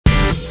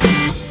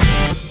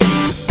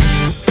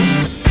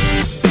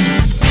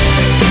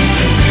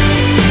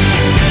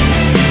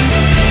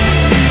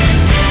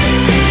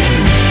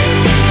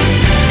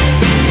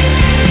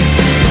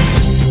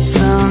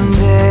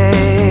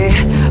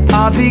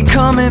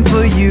waiting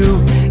for you.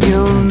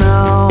 You'll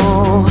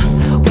know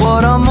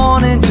what I'm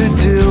wanting to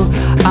do.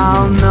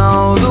 I'll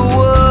know the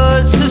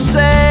words to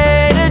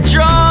say to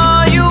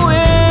draw you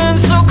in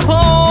so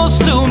close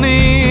to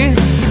me.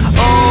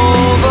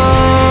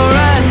 Over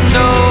and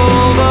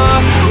over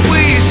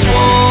we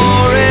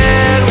swore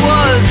it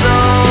was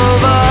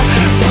over,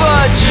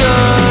 but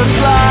just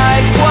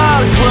like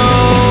wild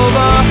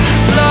clover,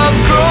 love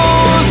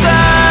grows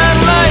at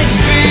light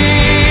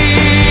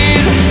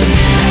speed.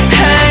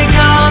 Hang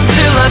on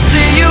till I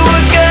see you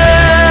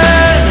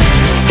again.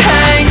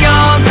 Hang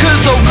on,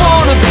 'cause I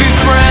wanna be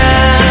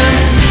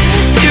friends.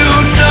 You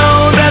know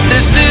that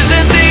this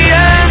isn't the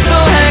end, so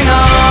hang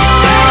on.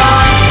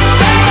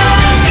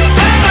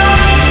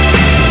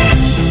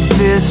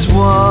 This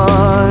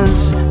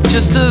was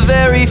just a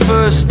very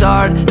first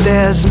start.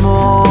 There's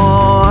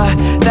more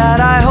that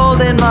I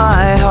hold in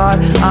my heart.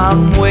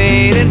 I'm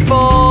waiting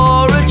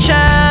for a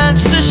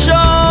chance to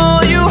show